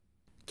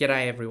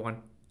G'day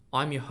everyone,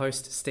 I'm your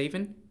host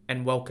Stephen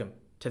and welcome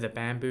to the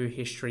Bamboo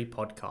History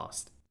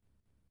Podcast.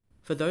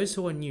 For those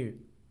who are new,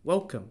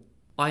 welcome.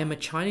 I am a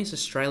Chinese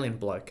Australian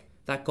bloke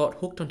that got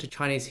hooked onto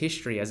Chinese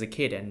history as a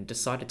kid and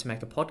decided to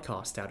make a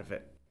podcast out of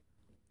it.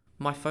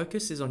 My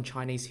focus is on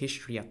Chinese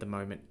history at the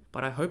moment,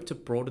 but I hope to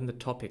broaden the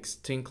topics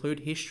to include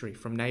history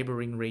from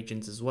neighbouring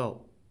regions as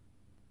well.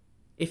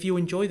 If you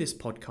enjoy this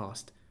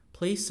podcast,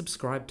 please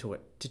subscribe to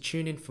it to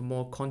tune in for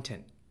more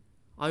content.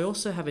 I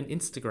also have an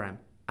Instagram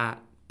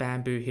at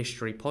Bamboo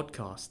History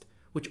Podcast,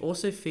 which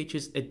also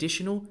features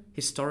additional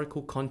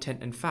historical content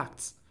and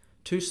facts,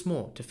 too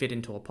small to fit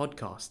into a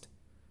podcast.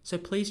 So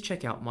please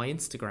check out my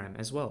Instagram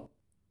as well.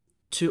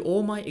 To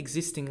all my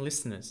existing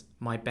listeners,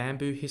 my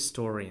Bamboo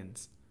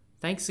historians,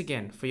 thanks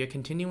again for your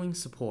continuing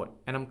support,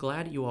 and I'm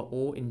glad you are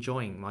all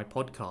enjoying my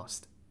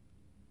podcast.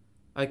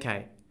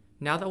 Okay,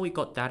 now that we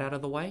got that out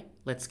of the way,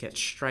 let's get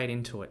straight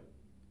into it.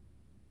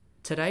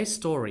 Today's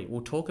story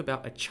will talk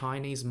about a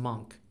Chinese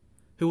monk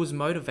who was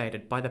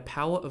motivated by the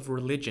power of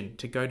religion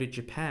to go to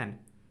Japan,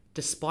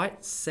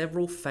 despite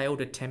several failed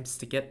attempts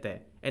to get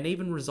there, and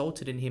even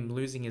resulted in him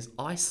losing his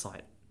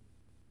eyesight.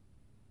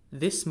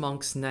 This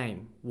monk's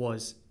name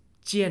was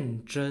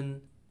Jianzhen,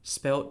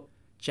 spelled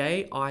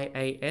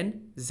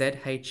Jianzhen,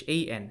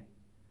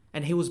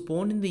 and he was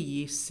born in the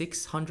year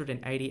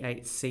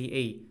 688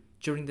 CE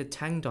during the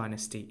Tang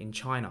Dynasty in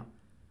China,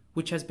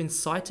 which has been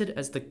cited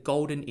as the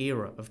golden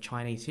era of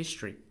Chinese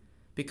history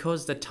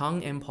because the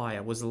Tang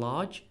Empire was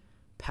large,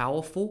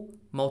 powerful,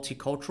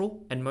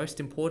 multicultural, and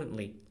most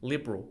importantly,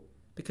 liberal,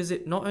 because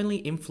it not only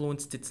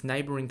influenced its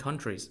neighbouring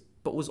countries,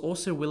 but was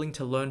also willing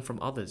to learn from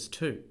others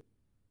too.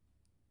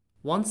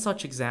 One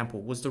such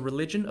example was the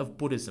religion of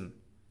Buddhism.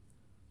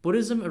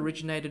 Buddhism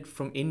originated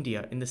from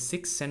India in the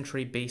 6th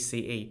century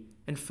BCE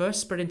and first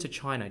spread into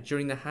China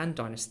during the Han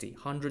Dynasty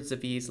hundreds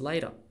of years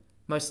later,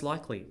 most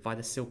likely by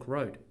the Silk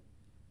Road.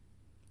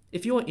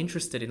 If you are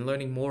interested in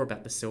learning more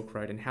about the Silk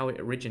Road and how it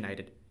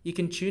originated, you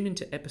can tune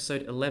into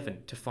episode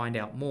 11 to find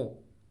out more.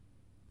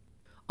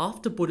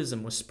 After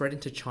Buddhism was spread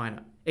into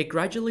China, it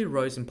gradually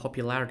rose in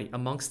popularity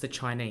amongst the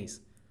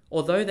Chinese,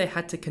 although they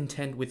had to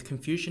contend with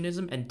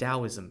Confucianism and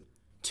Taoism,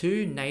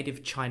 two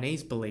native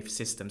Chinese belief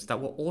systems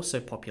that were also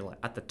popular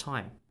at the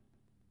time.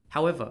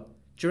 However,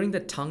 during the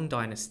Tang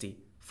Dynasty,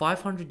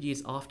 500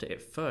 years after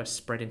it first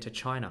spread into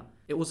China,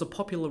 it was a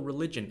popular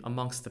religion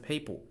amongst the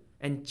people,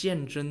 and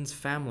Jianzhen's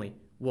family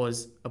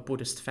was a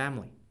Buddhist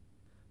family.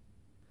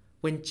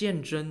 When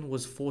Jianzhen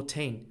was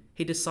 14,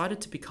 he decided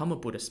to become a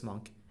Buddhist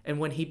monk, and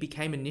when he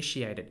became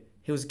initiated,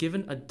 he was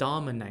given a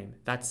Dharma name,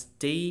 that's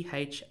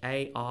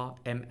Dharma,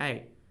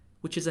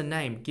 which is a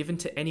name given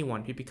to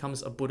anyone who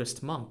becomes a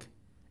Buddhist monk,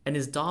 and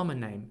his Dharma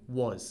name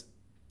was,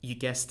 you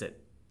guessed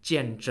it,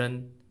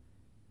 Jianzhen.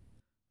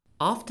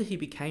 After he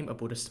became a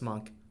Buddhist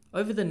monk,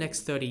 over the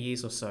next 30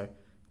 years or so,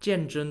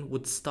 Jianzhen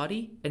would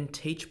study and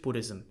teach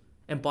Buddhism,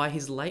 and by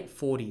his late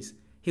 40s,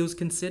 he was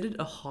considered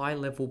a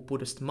high-level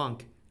Buddhist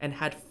monk and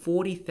had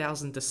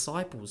 40,000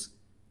 disciples.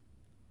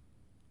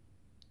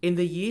 In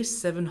the year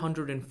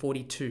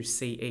 742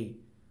 CE,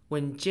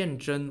 when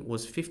Jianzhen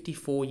was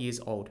 54 years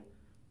old,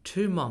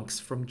 two monks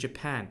from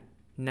Japan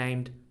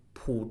named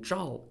Pu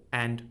Zhao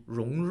and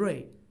Rong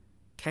Rui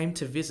came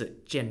to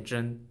visit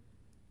Jianzhen.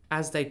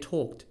 As they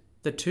talked,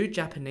 the two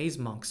Japanese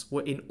monks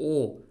were in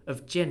awe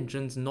of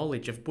Jianzhen's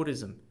knowledge of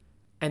Buddhism,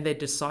 and they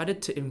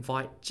decided to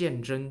invite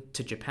Jianzhen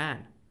to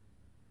Japan.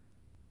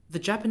 The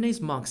Japanese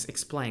monks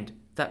explained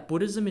that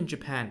Buddhism in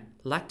Japan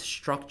lacked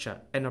structure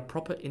and a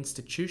proper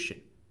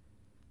institution.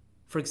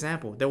 For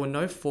example, there were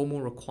no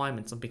formal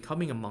requirements of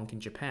becoming a monk in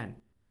Japan,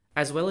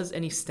 as well as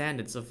any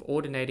standards of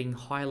ordinating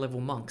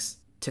high-level monks,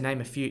 to name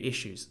a few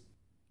issues.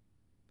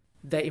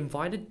 They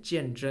invited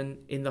Jianzhen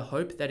in the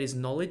hope that his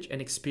knowledge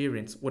and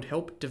experience would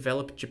help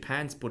develop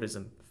Japan's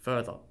Buddhism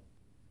further.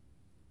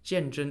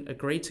 Jianzhen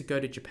agreed to go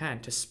to Japan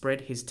to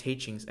spread his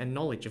teachings and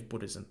knowledge of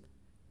Buddhism.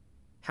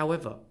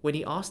 However, when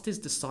he asked his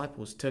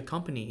disciples to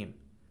accompany him,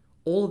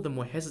 all of them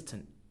were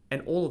hesitant,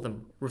 and all of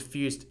them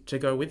refused to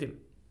go with him.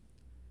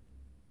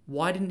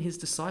 Why didn't his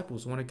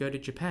disciples want to go to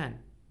Japan?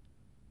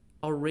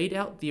 I'll read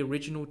out the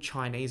original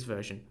Chinese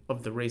version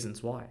of the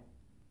reasons why.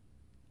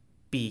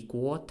 彼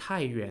国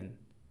太远，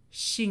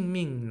性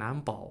命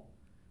难保，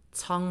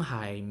沧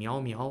海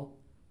渺渺，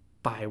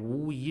百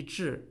无一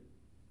致.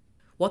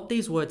 What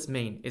these words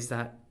mean is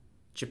that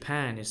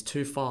Japan is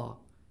too far.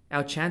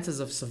 Our chances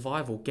of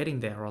survival getting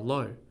there are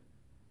low.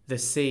 The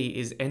sea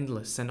is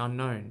endless and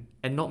unknown,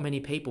 and not many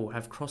people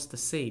have crossed the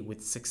sea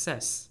with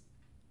success.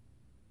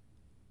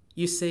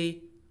 You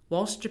see,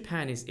 whilst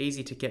Japan is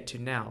easy to get to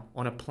now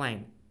on a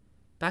plane,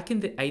 back in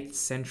the 8th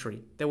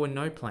century there were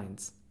no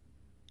planes.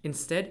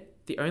 Instead,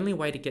 the only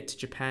way to get to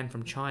Japan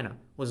from China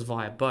was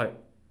via boat.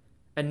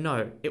 And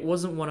no, it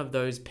wasn't one of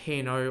those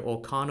P&O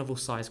or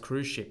Carnival-sized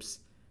cruise ships,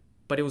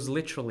 but it was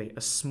literally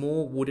a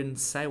small wooden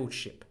sail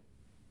ship.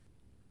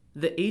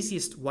 The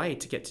easiest way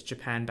to get to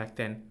Japan back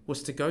then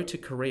was to go to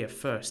Korea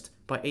first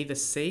by either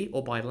sea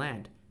or by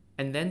land,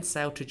 and then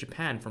sail to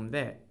Japan from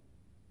there.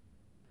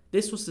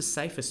 This was the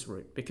safest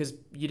route because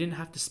you didn't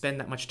have to spend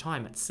that much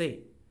time at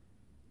sea.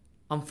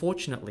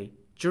 Unfortunately,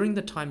 during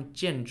the time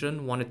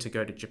Jianzhen wanted to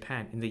go to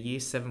Japan in the year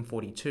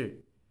 742,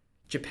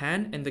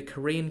 Japan and the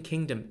Korean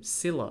kingdom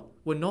Silla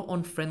were not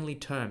on friendly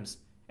terms,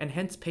 and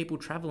hence people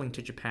travelling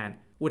to Japan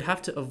would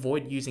have to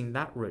avoid using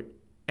that route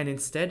and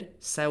instead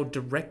sail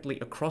directly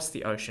across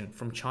the ocean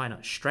from China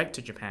straight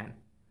to Japan,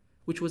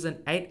 which was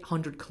an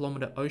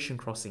 800-kilometer ocean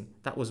crossing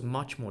that was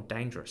much more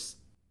dangerous.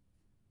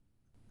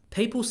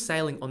 People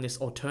sailing on this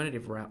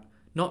alternative route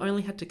not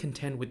only had to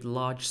contend with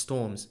large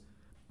storms,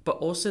 but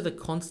also the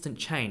constant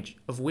change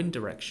of wind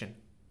direction.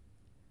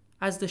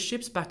 As the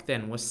ships back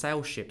then were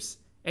sail ships,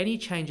 any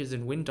changes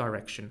in wind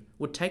direction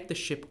would take the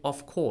ship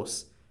off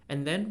course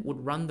and then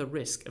would run the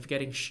risk of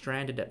getting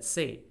stranded at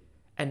sea,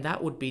 and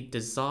that would be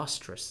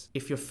disastrous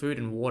if your food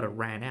and water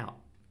ran out.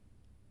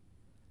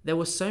 There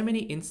were so many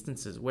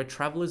instances where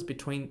travellers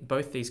between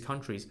both these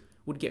countries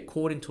would get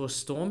caught into a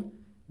storm,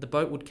 the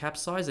boat would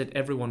capsize and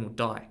everyone would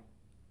die.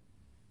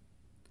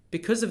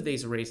 Because of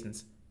these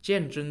reasons,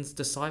 Jianzhen's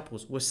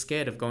disciples were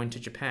scared of going to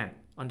Japan,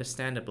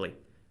 understandably,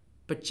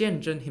 but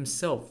Jianzhen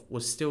himself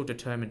was still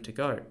determined to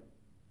go.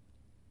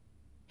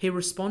 He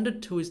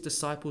responded to his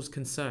disciples'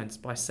 concerns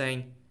by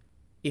saying,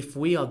 "If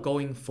we are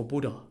going for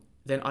Buddha,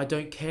 then I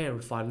don't care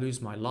if I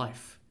lose my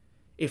life.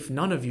 If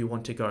none of you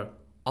want to go,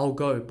 I'll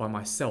go by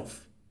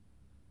myself."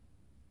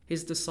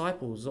 His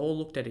disciples all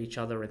looked at each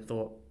other and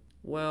thought,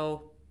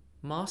 well,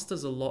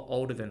 Master's a lot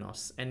older than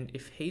us, and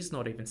if he's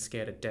not even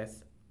scared of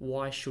death,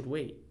 why should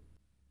we?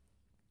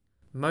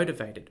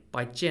 Motivated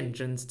by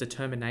Jianzhen's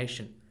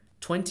determination,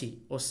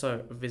 20 or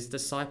so of his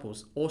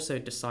disciples also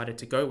decided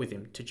to go with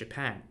him to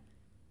Japan,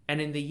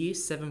 and in the year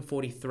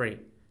 743,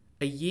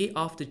 a year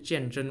after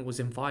Jianzhen was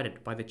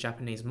invited by the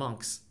Japanese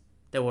monks,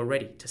 they were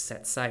ready to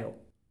set sail.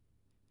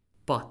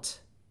 But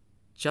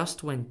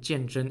just when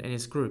Jianzhen and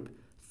his group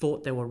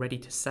thought they were ready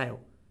to sail,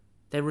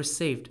 they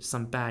received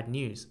some bad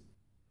news.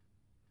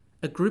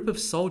 A group of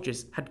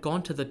soldiers had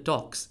gone to the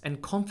docks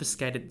and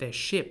confiscated their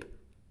ship.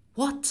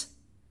 What?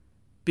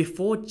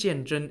 Before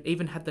Jianzhen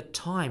even had the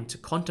time to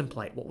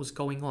contemplate what was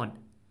going on,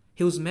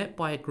 he was met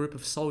by a group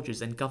of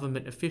soldiers and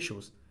government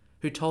officials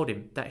who told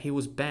him that he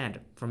was banned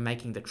from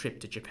making the trip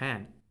to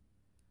Japan.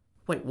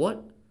 Wait,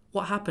 what?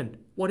 What happened?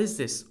 What is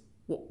this?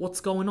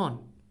 What's going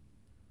on?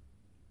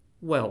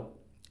 Well,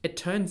 it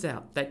turns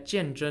out that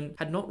Jianzhen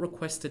had not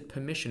requested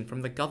permission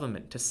from the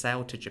government to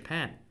sail to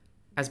Japan,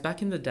 as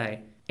back in the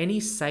day, any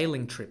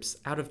sailing trips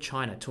out of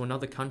China to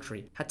another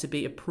country had to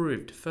be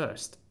approved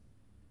first.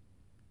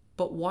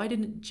 But why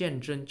didn't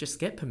Jianzhen just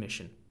get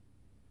permission?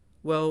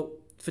 Well,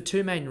 for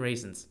two main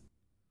reasons.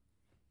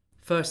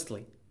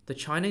 Firstly, the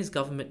Chinese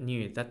government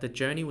knew that the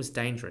journey was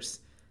dangerous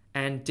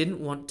and didn't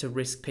want to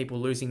risk people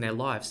losing their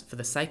lives for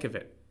the sake of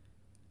it,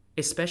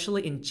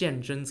 especially in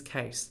Jianzhen's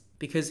case,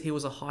 because he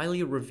was a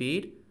highly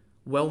revered,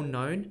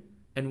 well-known,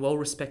 and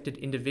well-respected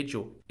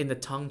individual in the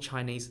Tang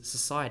Chinese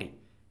society,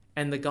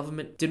 and the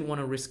government didn't want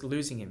to risk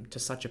losing him to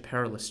such a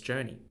perilous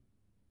journey.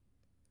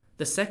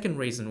 The second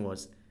reason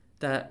was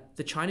that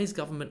the Chinese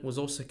government was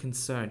also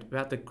concerned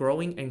about the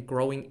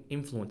growing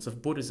influence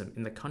of Buddhism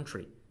in the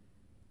country.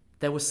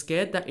 They were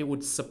scared that it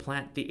would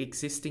supplant the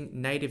existing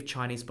native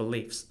Chinese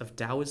beliefs of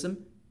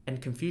Taoism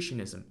and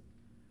Confucianism.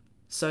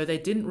 So they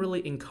didn't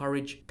really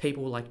encourage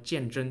people like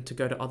Jianzhen to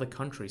go to other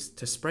countries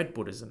to spread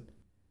Buddhism.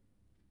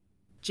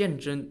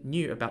 Jianzhen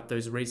knew about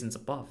those reasons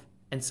above,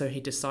 and so he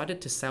decided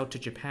to sail to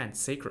Japan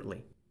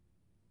secretly.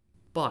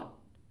 But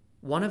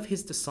one of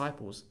his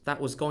disciples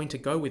that was going to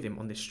go with him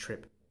on this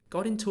trip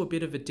got into a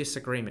bit of a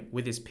disagreement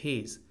with his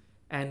peers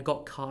and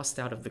got cast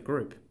out of the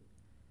group.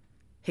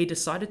 He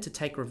decided to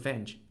take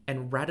revenge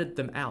and ratted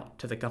them out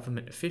to the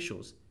government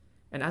officials,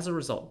 and as a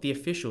result, the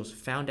officials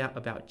found out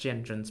about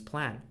Jianzhen's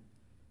plan.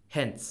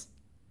 Hence,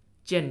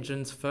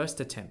 Jianzhen's first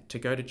attempt to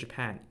go to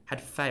Japan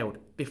had failed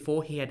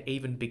before he had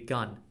even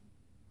begun.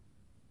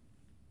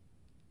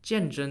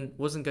 Jianzhen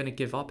wasn't going to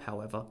give up,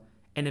 however,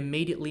 and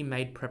immediately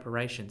made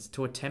preparations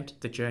to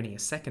attempt the journey a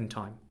second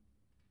time.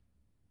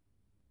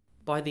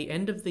 By the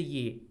end of the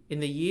year, in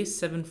the year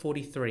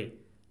 743,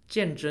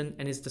 Jianzhen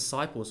and his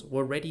disciples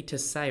were ready to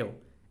sail,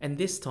 and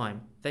this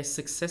time they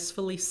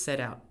successfully set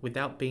out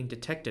without being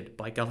detected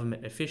by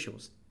government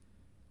officials.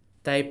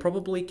 They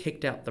probably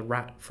kicked out the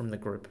rat from the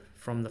group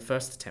from the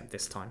first attempt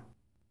this time.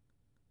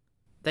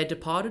 They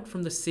departed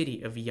from the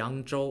city of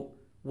Yangzhou,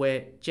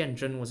 where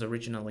Jianzhen was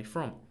originally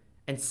from,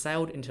 and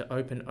sailed into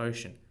open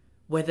ocean,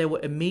 where they were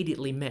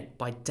immediately met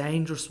by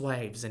dangerous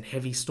waves and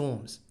heavy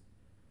storms.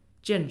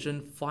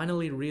 Jianzhen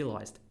finally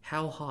realized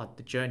how hard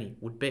the journey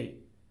would be.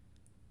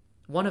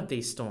 One of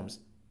these storms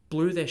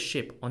blew their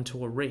ship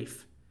onto a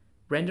reef,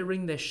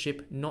 rendering their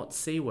ship not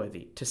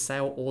seaworthy to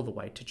sail all the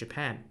way to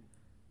Japan,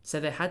 so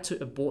they had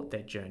to abort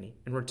their journey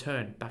and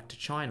return back to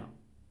China.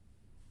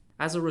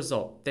 As a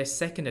result, their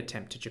second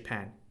attempt to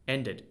Japan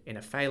ended in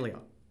a failure.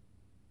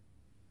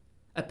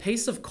 A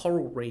piece of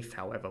coral reef,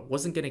 however,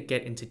 wasn't going to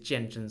get into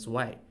Jianzhen's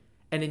way,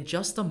 and in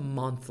just a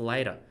month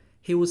later,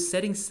 he was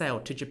setting sail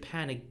to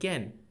Japan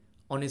again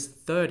on his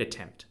third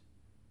attempt.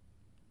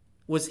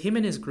 Was him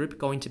and his group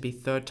going to be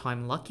third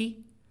time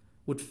lucky?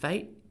 Would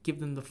fate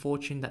give them the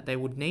fortune that they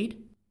would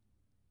need?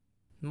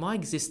 My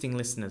existing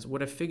listeners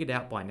would have figured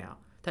out by now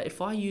that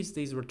if I use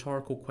these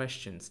rhetorical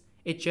questions,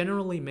 it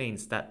generally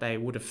means that they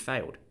would have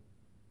failed.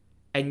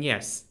 And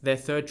yes, their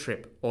third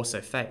trip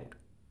also failed.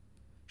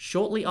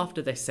 Shortly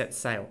after they set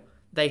sail,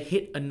 they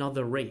hit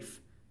another reef.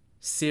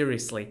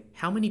 Seriously,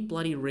 how many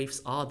bloody reefs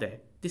are there?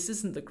 This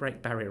isn't the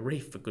Great Barrier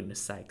Reef, for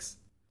goodness sakes.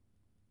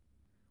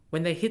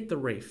 When they hit the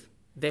reef,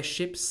 their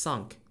ship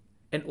sunk,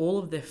 and all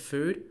of their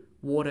food,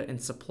 water and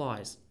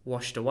supplies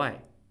washed away.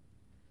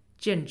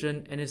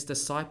 Jianzhen and his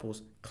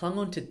disciples clung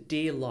on to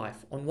dear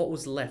life on what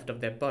was left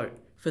of their boat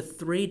for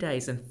 3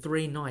 days and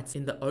 3 nights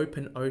in the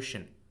open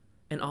ocean,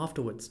 and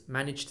afterwards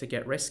managed to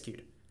get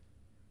rescued.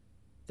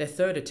 Their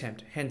third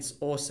attempt hence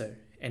also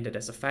ended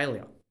as a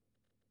failure.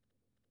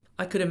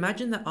 I could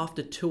imagine that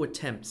after 2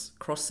 attempts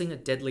crossing a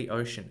deadly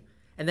ocean,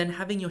 and then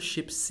having your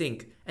ship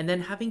sink, and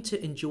then having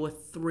to endure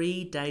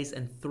 3 days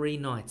and 3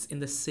 nights in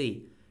the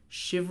sea,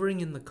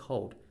 shivering in the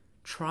cold,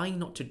 trying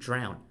not to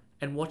drown,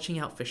 and watching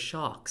out for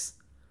sharks,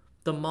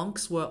 the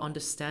monks were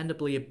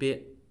understandably a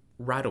bit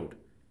rattled,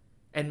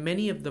 and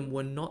many of them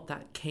were not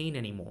that keen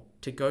anymore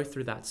to go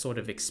through that sort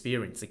of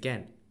experience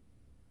again.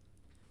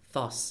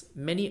 Thus,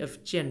 many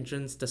of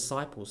Jianzhen's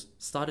disciples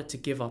started to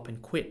give up and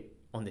quit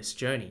on this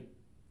journey.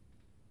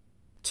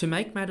 To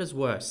make matters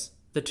worse,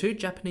 the 2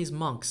 Japanese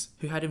monks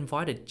who had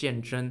invited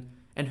Jianzhen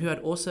and who had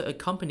also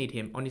accompanied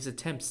him on his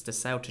attempts to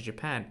sail to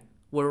Japan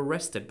were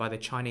arrested by the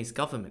Chinese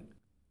government.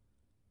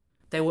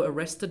 They were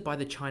arrested by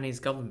the Chinese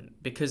government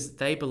because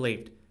they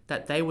believed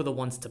that they were the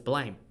ones to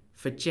blame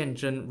for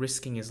Jianzhen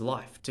risking his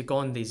life to go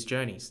on these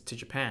journeys to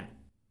Japan.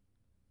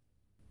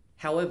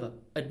 However,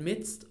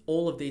 amidst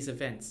all of these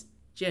events,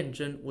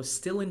 Jianzhen was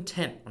still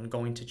intent on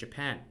going to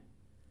Japan.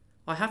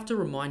 I have to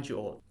remind you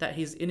all that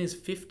he's in his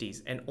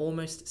 50s and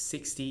almost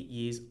 60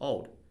 years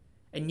old,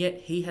 and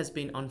yet he has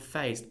been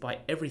unfazed by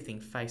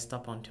everything faced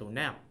up until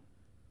now.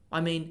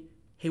 I mean,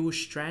 he was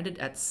stranded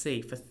at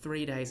sea for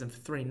 3 days and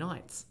 3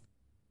 nights.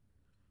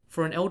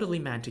 For an elderly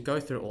man to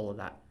go through all of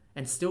that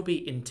and still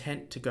be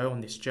intent to go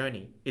on this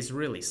journey is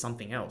really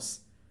something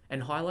else,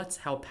 and highlights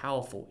how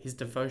powerful his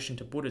devotion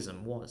to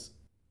Buddhism was.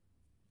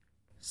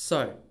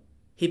 So,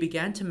 he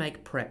began to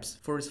make preps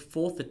for his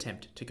 4th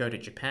attempt to go to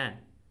Japan.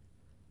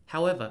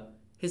 However,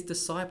 his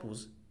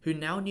disciples, who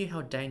now knew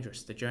how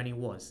dangerous the journey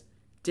was,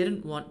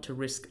 didn't want to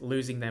risk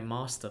losing their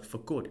master for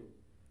good.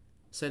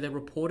 So they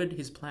reported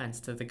his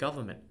plans to the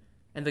government,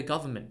 and the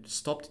government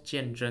stopped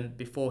Jianzhen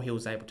before he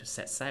was able to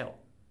set sail.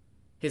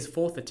 His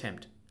 4th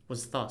attempt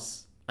was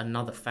thus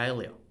another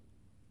failure.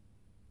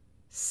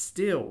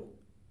 Still,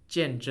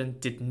 Jianzhen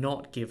did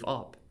not give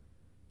up.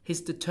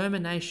 His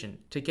determination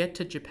to get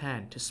to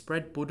Japan to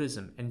spread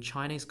Buddhism and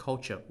Chinese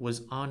culture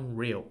was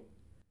unreal.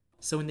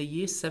 So in the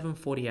year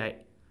 748,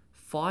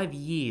 5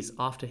 years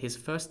after his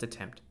first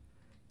attempt,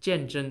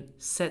 Jianzhen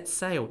set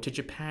sail to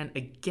Japan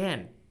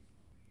again.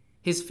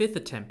 His 5th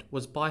attempt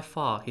was by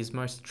far his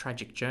most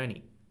tragic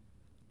journey.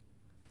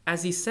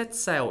 As he set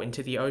sail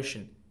into the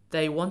ocean,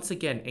 they once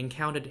again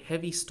encountered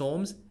heavy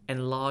storms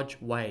and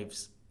large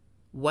waves.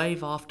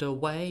 Wave after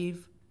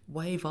wave,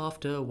 wave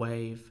after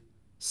wave,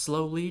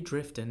 slowly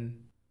drifting.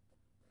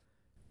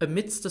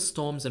 Amidst the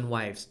storms and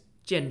waves,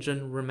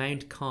 Jianzhen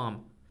remained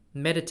calm,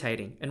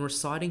 meditating and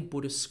reciting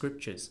Buddhist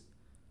scriptures.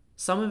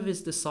 Some of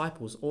his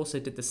disciples also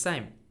did the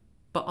same,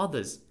 but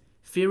others,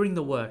 fearing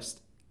the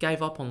worst,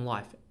 gave up on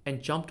life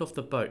and jumped off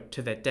the boat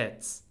to their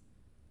deaths.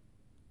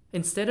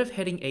 Instead of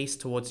heading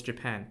east towards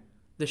Japan,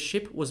 the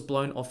ship was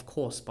blown off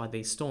course by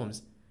these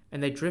storms,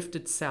 and they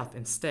drifted south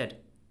instead,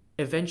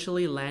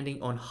 eventually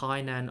landing on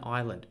Hainan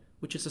Island,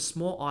 which is a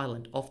small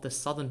island off the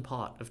southern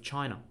part of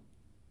China.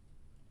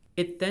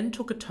 It then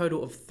took a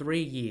total of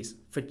 3 years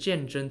for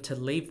Jianzhen to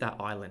leave that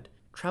island,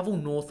 travel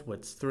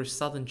northwards through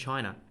southern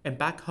China and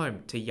back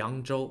home to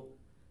Yangzhou,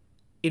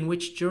 in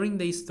which during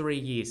these 3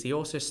 years he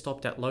also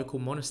stopped at local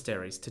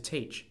monasteries to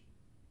teach.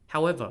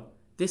 However,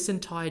 this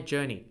entire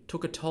journey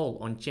took a toll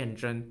on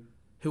Jianzhen,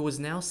 who was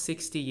now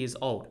 60 years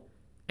old,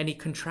 and he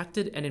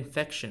contracted an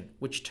infection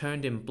which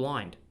turned him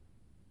blind.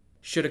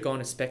 Should have gone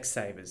to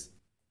Specsavers.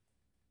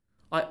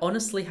 I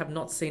honestly have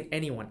not seen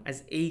anyone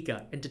as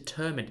eager and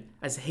determined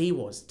as he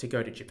was to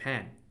go to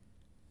Japan.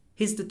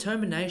 His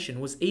determination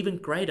was even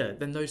greater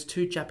than those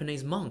 2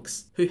 Japanese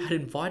monks who had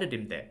invited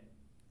him there.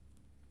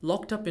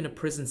 Locked up in a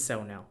prison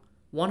cell now,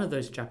 one of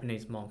those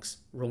Japanese monks,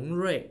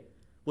 Rui,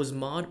 was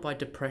marred by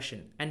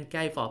depression and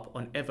gave up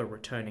on ever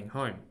returning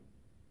home.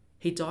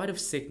 He died of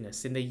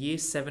sickness in the year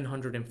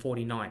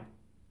 749.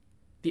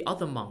 The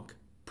other monk,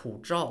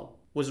 Zhao,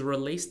 was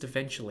released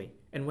eventually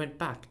and went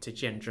back to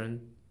Jianzhen.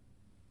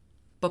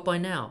 But by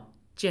now,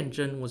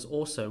 Jianzhen was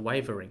also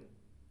wavering.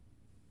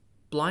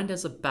 Blind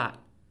as a bat,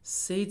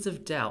 seeds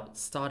of doubt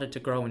started to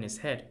grow in his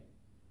head.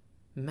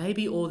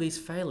 Maybe all these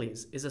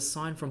failures is a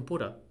sign from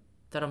Buddha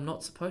that I'm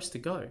not supposed to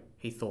go,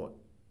 he thought.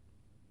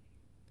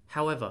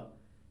 However,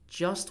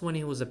 just when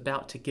he was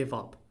about to give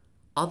up,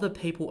 other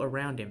people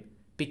around him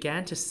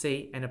began to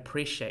see and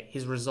appreciate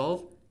his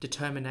resolve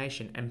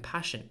determination, and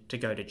passion to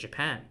go to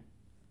Japan.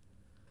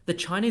 The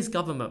Chinese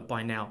government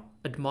by now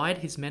admired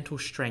his mental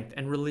strength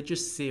and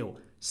religious zeal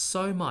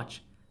so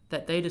much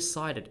that they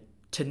decided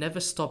to never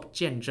stop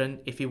Jianzhen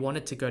if he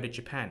wanted to go to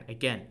Japan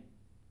again.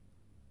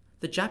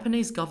 The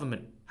Japanese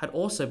government had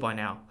also by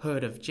now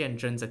heard of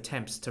Jianzhen's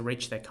attempts to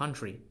reach their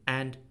country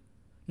and,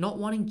 not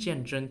wanting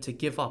Jianzhen to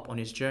give up on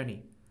his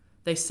journey,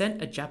 they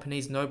sent a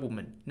Japanese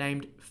nobleman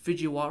named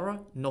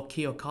Fujiwara no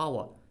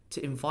Kiyokawa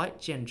to invite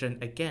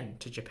Jianzhen again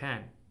to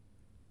Japan.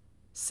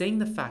 Seeing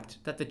the fact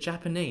that the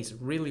Japanese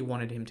really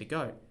wanted him to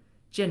go,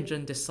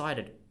 Jianzhen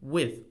decided,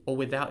 with or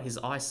without his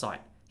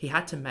eyesight, he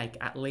had to make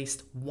at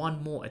least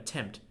one more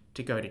attempt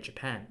to go to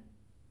Japan.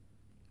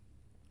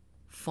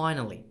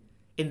 Finally,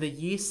 in the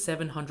year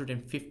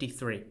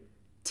 753,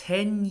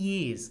 10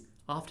 years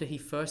after he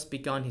first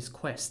begun his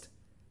quest,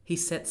 he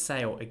set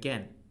sail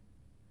again.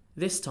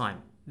 This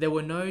time, there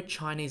were no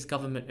Chinese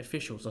government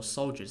officials or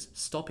soldiers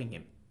stopping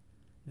him.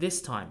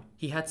 This time,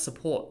 he had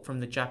support from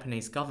the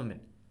Japanese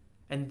government,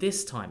 and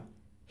this time,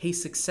 he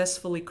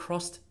successfully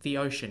crossed the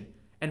ocean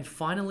and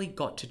finally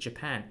got to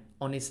Japan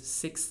on his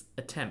 6th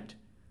attempt,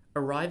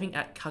 arriving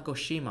at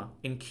Kagoshima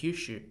in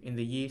Kyushu in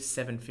the year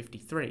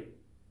 753.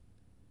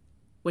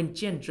 When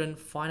Jianzhen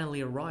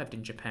finally arrived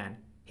in Japan,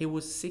 he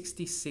was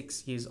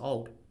 66 years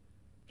old.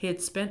 He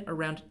had spent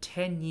around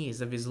 10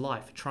 years of his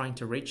life trying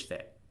to reach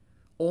there,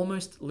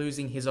 almost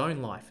losing his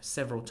own life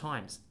several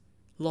times,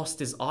 lost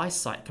his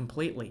eyesight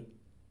completely,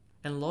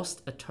 and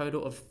lost a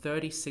total of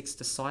 36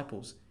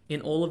 disciples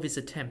in all of his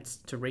attempts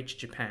to reach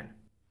Japan.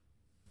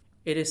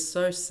 It is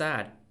so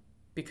sad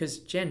because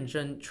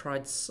Jianzhen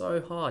tried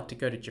so hard to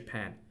go to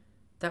Japan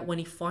that when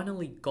he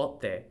finally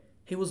got there,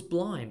 he was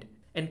blind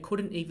and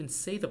couldn't even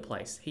see the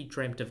place he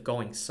dreamt of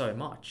going so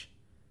much.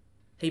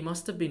 He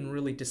must have been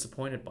really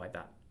disappointed by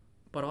that,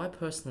 but I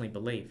personally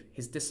believe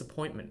his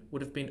disappointment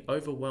would have been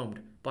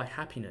overwhelmed by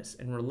happiness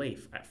and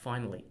relief at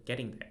finally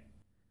getting there.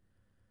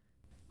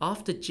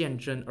 After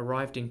Jianzhen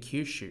arrived in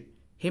Kyushu,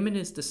 him and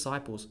his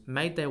disciples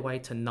made their way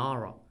to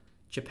Nara,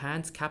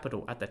 Japan's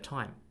capital at the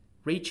time,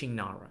 reaching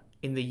Nara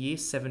in the year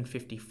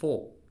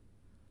 754.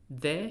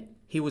 There,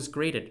 he was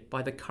greeted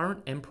by the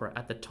current emperor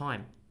at the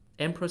time,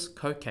 Empress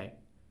Kokei,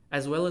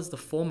 as well as the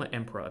former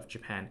emperor of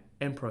Japan,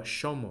 Emperor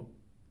Shomu.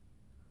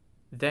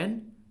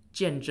 Then,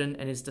 Jianzhen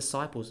and his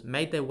disciples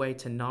made their way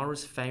to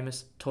Nara's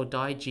famous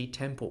Todaiji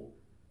Temple,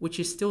 which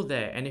is still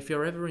there, and if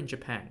you're ever in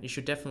Japan, you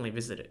should definitely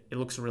visit it. It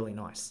looks really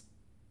nice.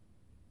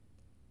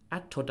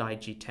 At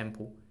Todaiji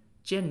Temple,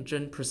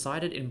 Jianzhen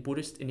presided in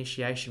Buddhist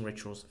initiation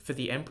rituals for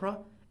the emperor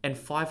and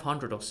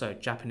 500 or so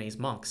Japanese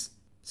monks,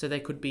 so they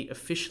could be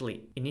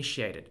officially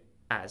initiated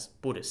as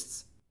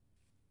Buddhists.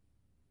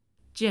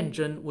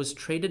 Jianzhen was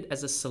treated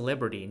as a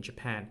celebrity in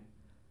Japan.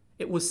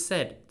 It was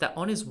said that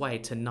on his way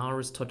to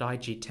Nara's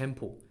Todaiji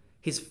Temple,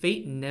 his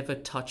feet never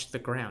touched the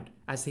ground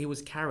as he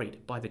was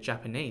carried by the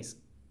Japanese.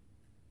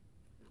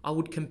 I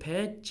would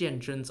compare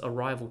Jianzhen's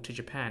arrival to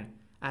Japan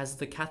as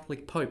the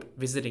Catholic Pope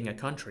visiting a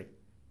country,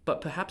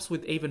 but perhaps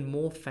with even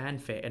more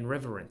fanfare and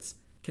reverence,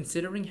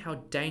 considering how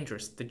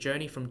dangerous the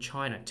journey from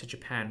China to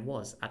Japan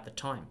was at the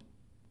time.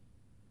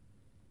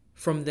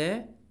 From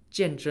there,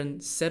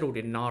 Jianzhen settled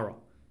in Nara,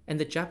 and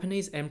the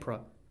Japanese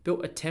emperor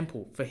built a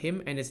temple for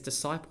him and his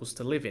disciples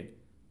to live in,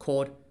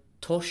 called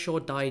Tosho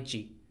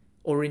Daiji,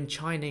 or in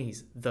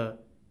Chinese, the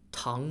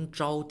Tang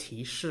Zhao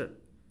Ti Shi,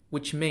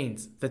 which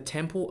means the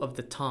Temple of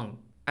the Tang,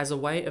 as a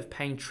way of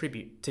paying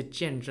tribute to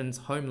Jianzhen's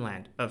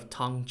homeland of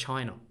Tang,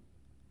 China.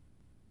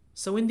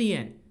 So in the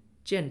end,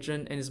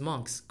 Jianzhen and his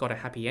monks got a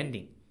happy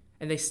ending,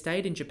 and they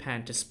stayed in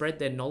Japan to spread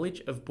their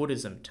knowledge of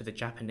Buddhism to the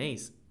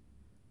Japanese.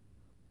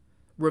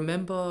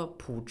 Remember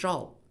Pu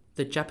Zhao,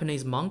 the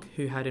Japanese monk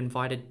who had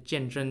invited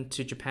Jianzhen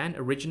to Japan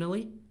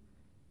originally?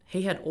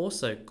 He had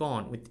also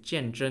gone with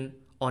Jianzhen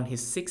on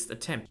his 6th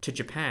attempt to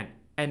Japan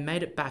and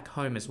made it back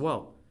home as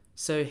well,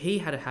 so he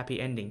had a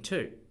happy ending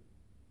too.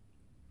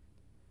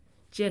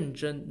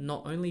 Jianzhen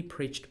not only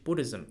preached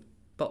Buddhism,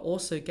 but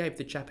also gave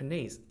the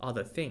Japanese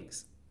other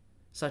things,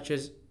 such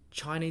as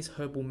Chinese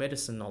herbal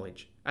medicine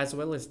knowledge, as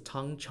well as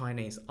Tang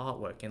Chinese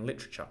artwork and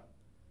literature,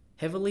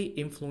 heavily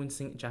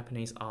influencing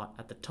Japanese art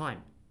at the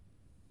time.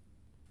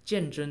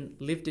 Jianzhen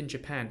lived in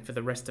Japan for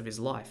the rest of his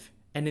life,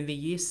 and in the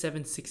year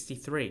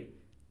 763,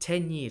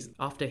 10 years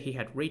after he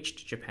had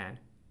reached Japan,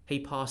 he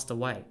passed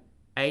away,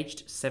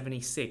 aged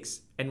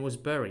 76, and was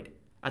buried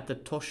at the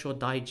Tosho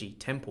Daiji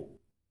Temple.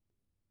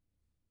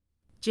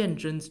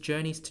 Jianzhen's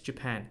journeys to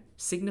Japan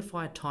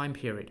signify a time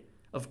period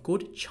of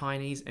good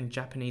Chinese and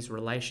Japanese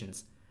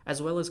relations,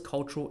 as well as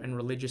cultural and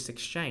religious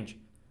exchange,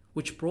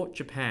 which brought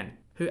Japan,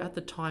 who at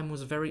the time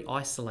was very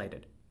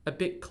isolated, a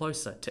bit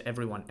closer to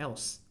everyone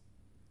else.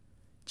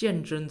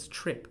 Jianzhen's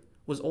trip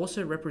was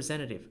also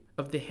representative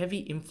of the heavy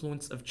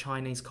influence of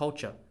Chinese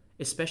culture,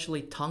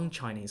 especially Tang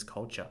Chinese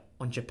culture,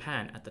 on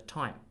Japan at the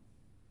time.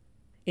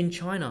 In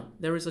China,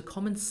 there is a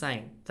common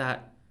saying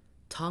that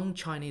Tang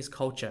Chinese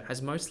culture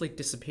has mostly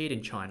disappeared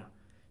in China,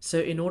 so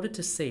in order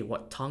to see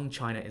what Tang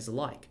China is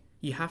like,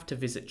 you have to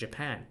visit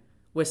Japan,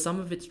 where some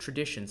of its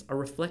traditions are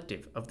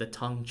reflective of the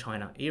Tang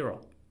China era.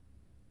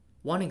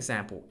 One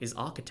example is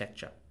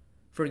architecture.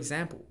 For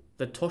example,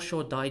 the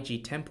Tosho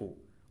Daiji Temple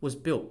was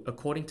built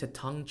according to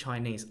Tang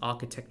Chinese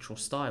architectural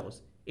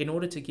styles in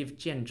order to give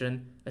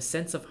Jianzhen a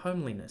sense of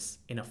homeliness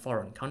in a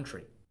foreign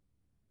country.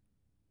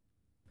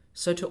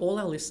 So to all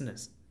our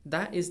listeners,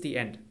 that is the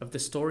end of the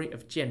story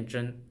of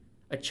Jianzhen,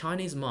 a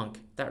Chinese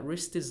monk that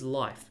risked his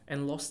life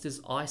and lost his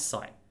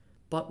eyesight,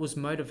 but was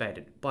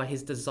motivated by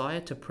his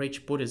desire to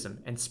preach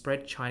Buddhism and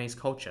spread Chinese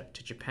culture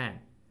to Japan,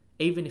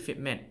 even if it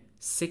meant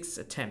 6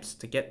 attempts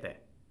to get there.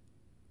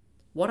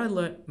 What I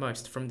learnt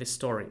most from this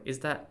story is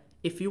that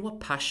if you are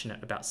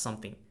passionate about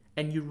something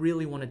and you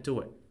really want to do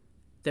it,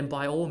 then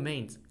by all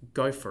means,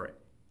 go for it,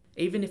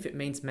 even if it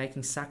means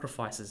making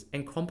sacrifices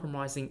and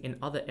compromising in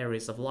other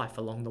areas of life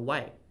along the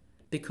way,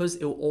 because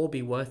it will all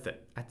be worth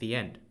it at the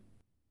end.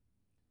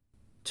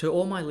 To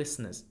all my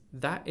listeners,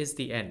 that is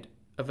the end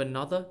of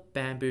another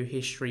Bamboo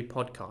History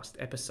podcast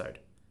episode.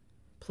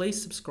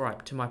 Please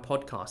subscribe to my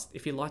podcast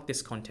if you like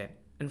this content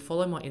and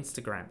follow my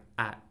Instagram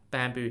at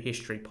Bamboo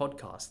History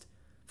Podcast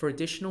for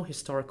additional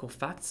historical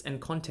facts and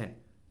content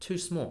too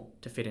small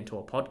to fit into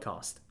a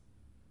podcast.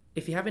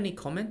 If you have any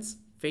comments,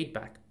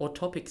 feedback, or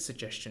topic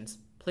suggestions,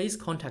 please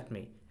contact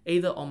me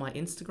either on my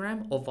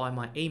Instagram or via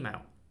my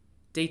email.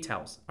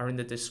 Details are in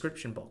the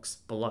description box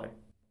below.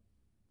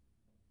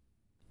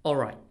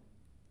 Alright,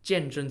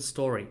 Jianzhen's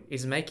story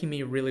is making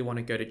me really want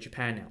to go to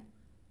Japan now.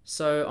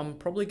 So I'm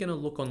probably going to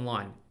look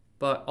online,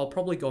 but I'll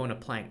probably go on a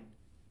plane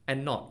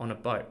and not on a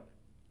boat.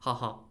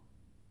 Haha.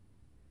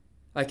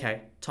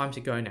 Okay, time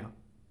to go now.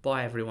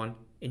 Bye everyone.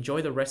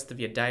 Enjoy the rest of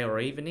your day or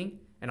evening,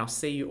 and I'll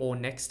see you all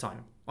next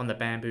time on the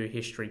Bamboo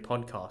History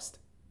Podcast.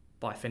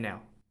 Bye for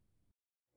now.